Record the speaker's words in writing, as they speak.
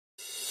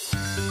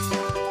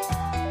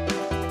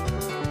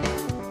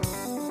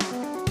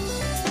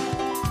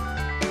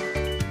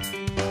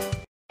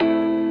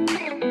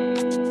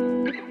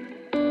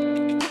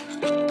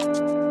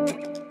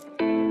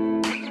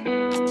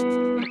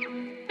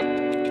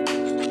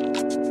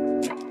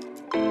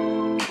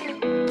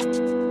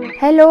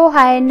Hello,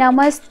 hi,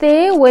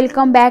 namaste,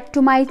 welcome back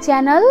to my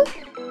channel.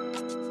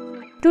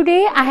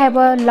 Today I have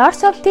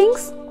lots of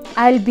things.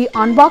 I'll be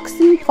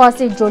unboxing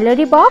FACET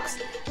jewelry box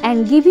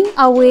and giving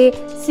away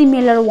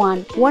similar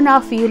one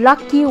of you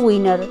lucky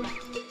winner.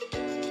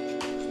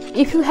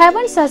 If you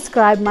haven't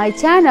subscribed my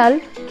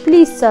channel,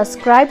 please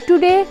subscribe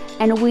today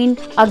and win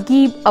a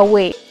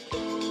giveaway.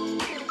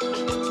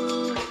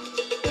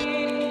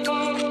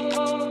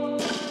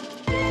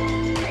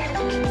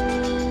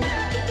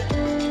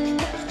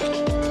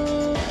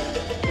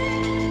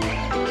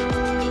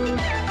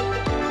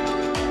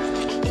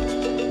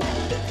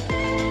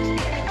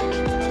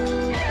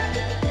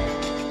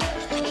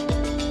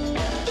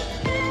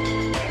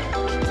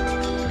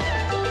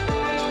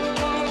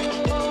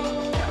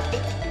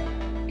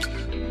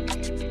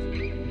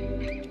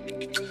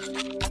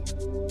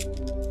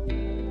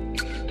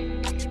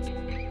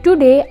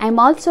 Today I am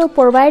also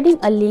providing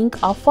a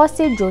link of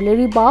FACET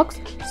jewelry box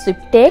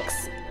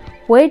sweepstakes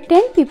where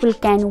 10 people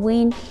can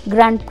win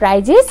grand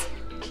prizes.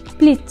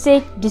 Please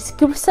check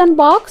description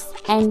box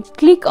and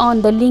click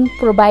on the link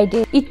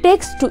provided. It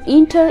takes to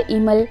enter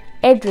email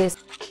address.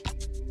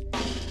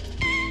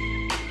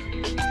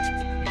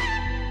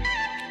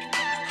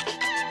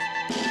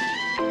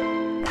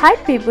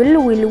 Five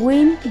people will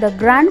win the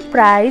grand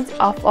prize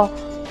of a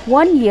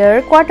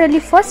 1-year quarterly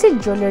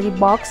FACET jewelry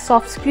box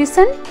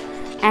subscription,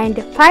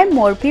 and 5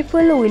 more people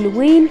will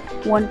win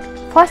one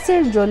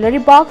FACET jewelry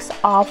box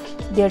of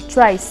their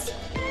choice.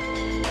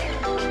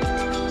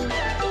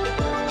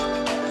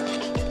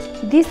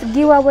 This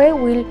giveaway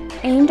will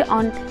end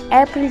on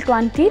April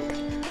 20th.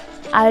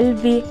 I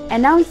will be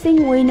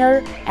announcing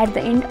winner at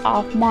the end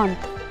of month.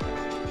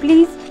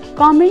 Please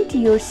comment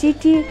your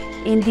city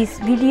in this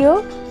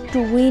video to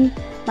win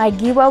my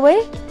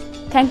giveaway.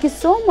 Thank you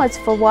so much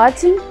for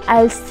watching.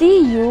 I'll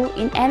see you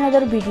in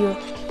another video.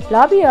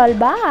 Love you all.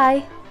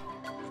 Bye.